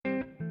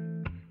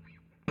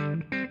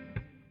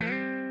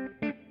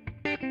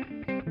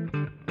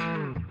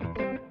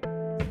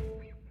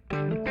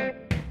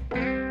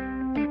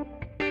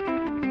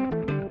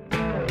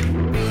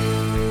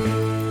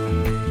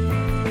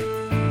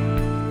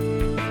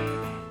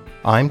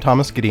I'm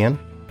Thomas Gideon,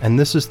 and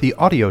this is the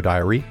audio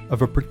diary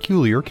of a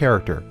peculiar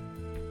character.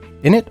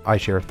 In it, I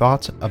share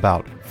thoughts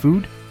about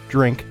food,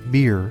 drink,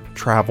 beer,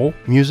 travel,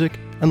 music,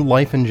 and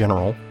life in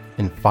general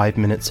in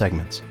 5-minute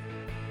segments.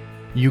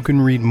 You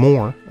can read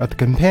more at the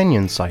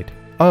companion site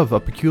of A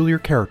Peculiar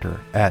Character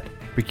at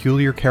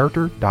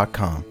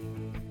peculiarcharacter.com.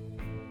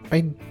 I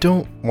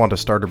don't want to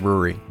start a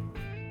brewery.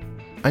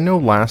 I know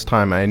last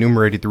time I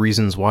enumerated the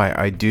reasons why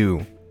I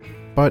do,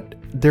 but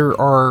there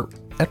are,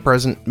 at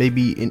present,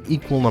 maybe an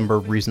equal number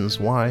of reasons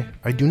why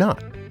I do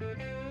not.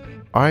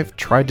 I've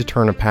tried to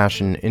turn a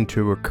passion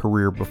into a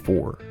career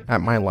before,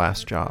 at my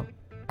last job.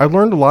 I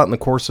learned a lot in the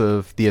course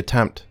of the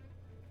attempt.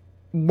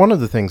 One of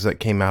the things that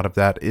came out of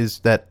that is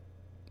that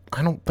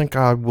I don't think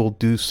I will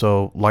do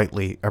so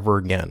lightly ever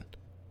again.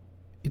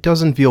 It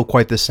doesn't feel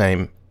quite the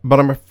same, but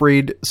I'm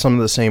afraid some of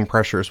the same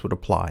pressures would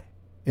apply,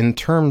 in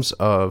terms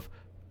of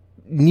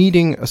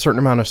needing a certain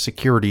amount of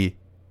security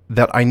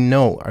that I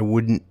know I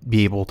wouldn't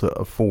be able to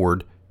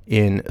afford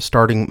in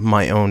starting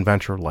my own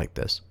venture like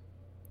this.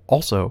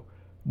 Also,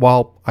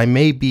 while I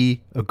may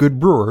be a good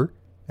brewer,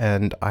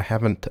 and I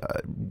haven't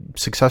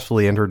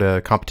successfully entered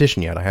a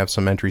competition yet, I have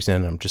some entries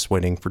in, I'm just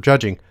waiting for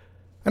judging,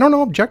 I don't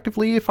know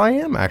objectively if I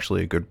am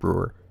actually a good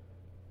brewer.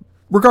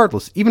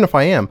 Regardless, even if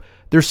I am,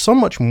 there's so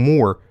much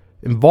more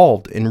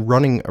involved in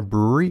running a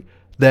brewery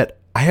that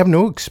I have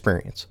no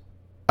experience.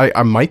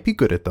 I might be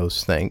good at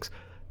those things.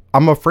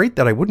 I'm afraid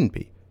that I wouldn't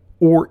be.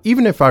 Or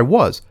even if I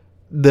was,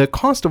 the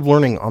cost of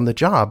learning on the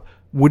job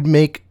would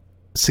make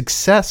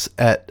success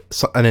at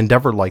an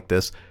endeavor like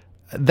this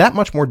that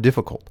much more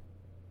difficult.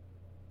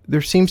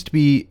 There seems to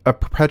be a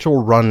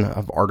perpetual run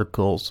of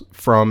articles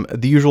from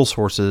the usual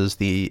sources,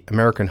 the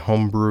American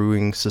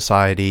Homebrewing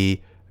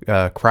Society,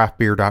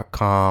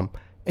 craftbeer.com,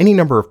 any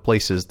number of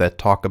places that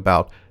talk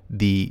about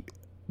the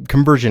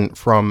conversion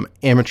from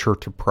amateur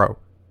to pro.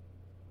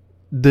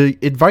 The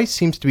advice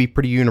seems to be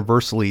pretty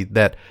universally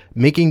that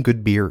making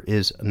good beer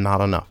is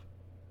not enough.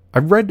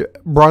 I've read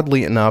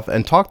broadly enough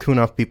and talked to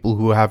enough people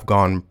who have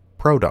gone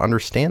pro to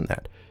understand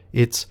that.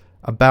 It's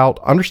about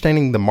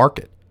understanding the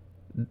market.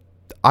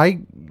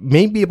 I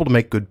may be able to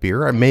make good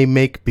beer. I may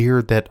make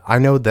beer that I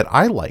know that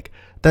I like.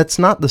 That's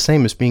not the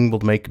same as being able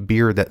to make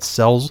beer that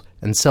sells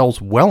and sells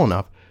well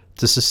enough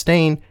to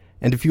sustain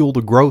and to fuel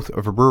the growth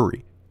of a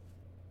brewery.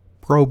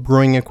 Pro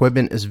brewing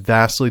equipment is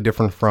vastly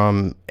different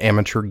from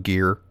amateur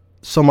gear,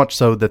 so much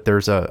so that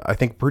there's I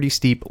think, pretty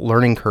steep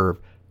learning curve.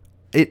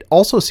 It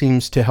also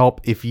seems to help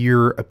if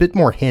you're a bit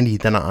more handy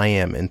than I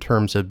am in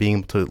terms of being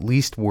able to at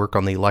least work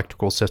on the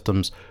electrical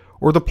systems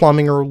or the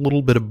plumbing or a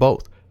little bit of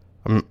both.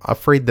 I'm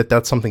afraid that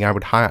that's something I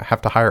would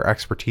have to hire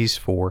expertise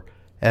for,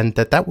 and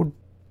that would,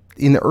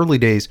 in the early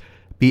days,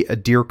 be a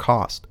dear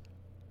cost.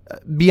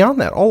 Beyond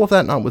that, all of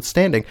that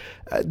notwithstanding,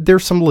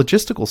 there's some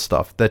logistical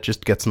stuff that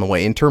just gets in the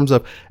way in terms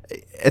of,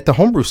 at the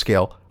homebrew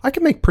scale, I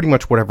can make pretty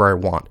much whatever I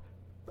want.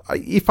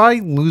 If I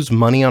lose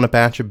money on a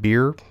batch of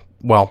beer,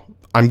 well,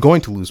 I'm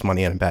going to lose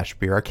money on a batch of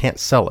beer. I can't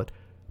sell it.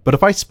 But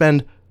if I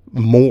spend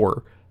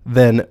more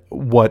than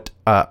what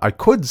I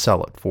could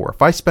sell it for,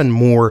 if I spend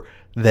more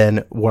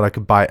than what I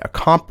could buy a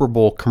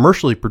comparable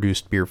commercially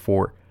produced beer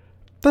for,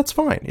 that's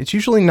fine. It's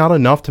usually not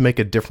enough to make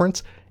a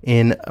difference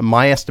in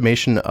my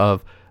estimation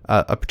of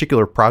a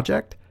particular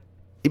project.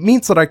 It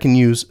means that I can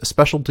use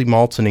specialty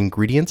malts and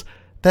ingredients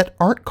that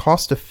aren't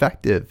cost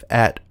effective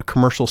at a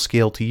commercial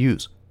scale to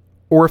use.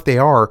 Or if they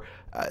are,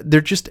 they're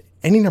just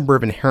any number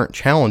of inherent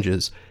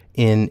challenges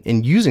in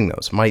using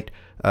those. Might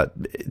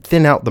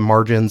thin out the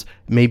margins,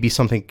 maybe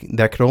something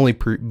that could only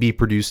be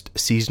produced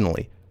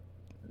seasonally.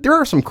 There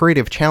are some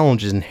creative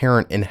challenges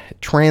inherent in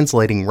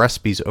translating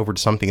recipes over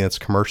to something that's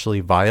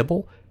commercially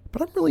viable,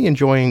 but I'm really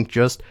enjoying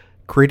just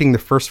creating the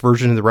first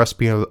version of the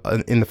recipe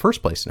in the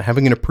first place and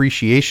having an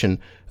appreciation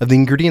of the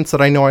ingredients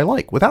that I know I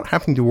like without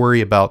having to worry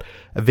about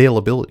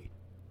availability.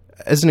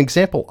 As an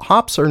example,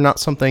 hops are not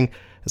something,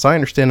 as I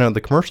understand it on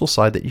the commercial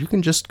side, that you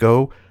can just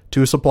go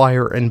to a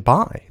supplier and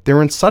buy.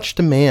 They're in such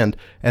demand,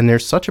 and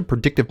there's such a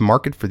predictive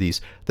market for these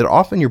that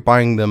often you're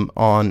buying them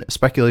on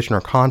speculation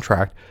or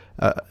contract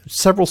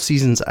several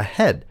seasons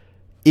ahead.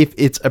 If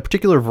it's a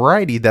particular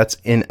variety that's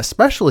in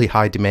especially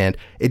high demand,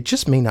 it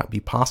just may not be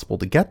possible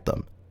to get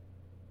them.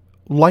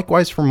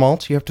 Likewise for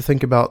malts, you have to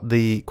think about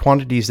the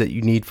quantities that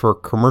you need for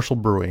commercial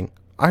brewing.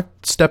 I've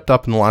stepped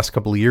up in the last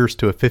couple of years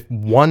to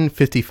one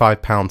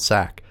 55-pound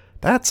sack.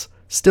 That's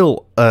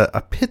still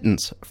a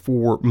pittance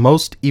for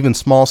most even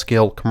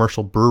small-scale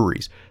commercial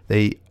breweries.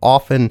 They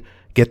often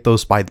get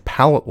those by the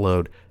pallet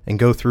load and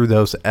go through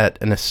those at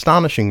an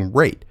astonishing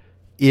rate.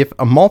 If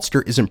a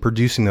maltster isn't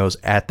producing those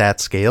at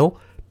that scale,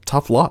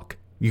 tough luck.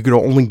 You could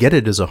only get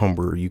it as a home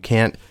brewer. You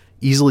can't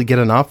easily get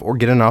enough or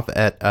get enough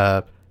at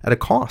a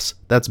cost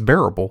that's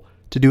bearable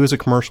to do as a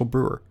commercial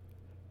brewer.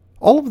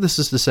 All of this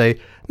is to say,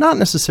 not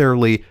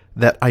necessarily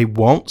that I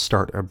won't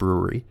start a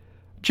brewery,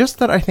 just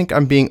that I think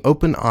I'm being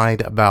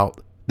open-eyed about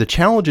the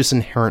challenges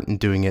inherent in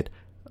doing it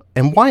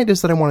and why it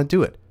is that I want to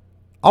do it.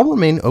 I'll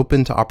remain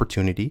open to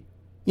opportunity.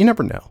 You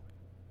never know.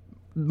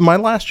 My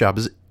last job,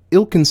 as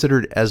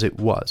ill-considered as it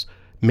was,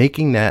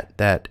 making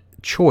that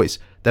choice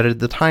that at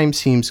the time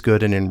seems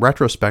good and in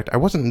retrospect I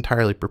wasn't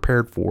entirely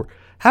prepared for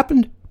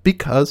happened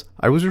because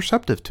I was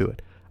receptive to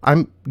it.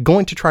 I'm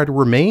going to try to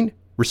remain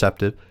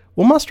receptive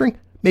while mustering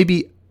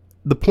maybe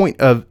the point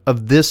of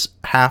this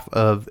half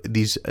of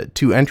these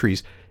two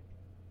entries,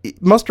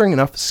 mustering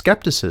enough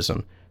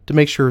skepticism to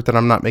make sure that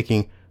I'm not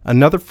making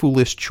another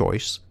foolish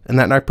choice and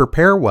that I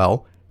prepare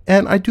well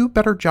and I do a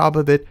better job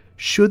of it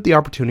should the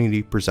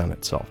opportunity present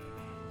itself.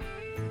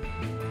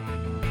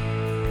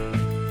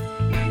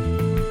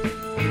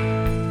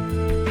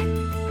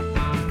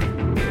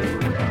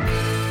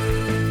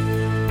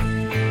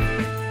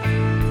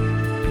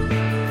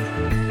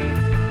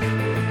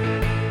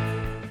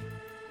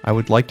 I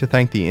would like to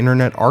thank the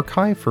Internet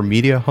Archive for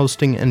media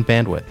hosting and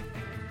bandwidth.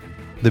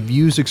 The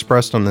views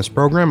expressed on this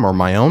program are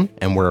my own,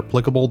 and where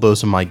applicable,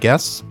 those of my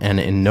guests, and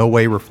in no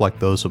way reflect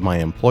those of my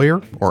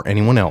employer or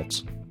anyone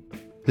else.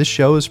 This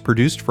show is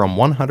produced from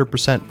 100%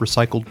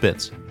 recycled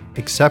bits.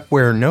 Except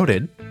where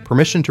noted,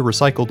 permission to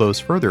recycle those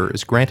further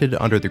is granted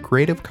under the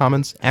Creative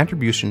Commons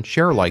Attribution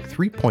Sharealike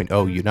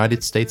 3.0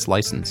 United States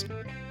license.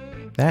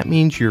 That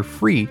means you're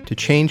free to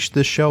change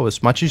this show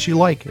as much as you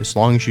like, as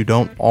long as you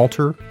don't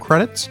alter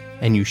credits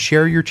and you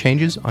share your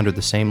changes under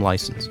the same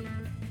license.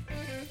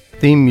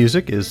 Theme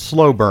music is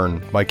Slow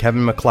Burn by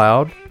Kevin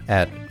MacLeod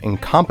at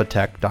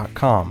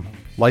Incompetech.com,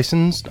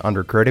 licensed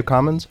under Creative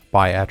Commons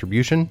by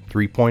Attribution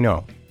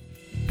 3.0.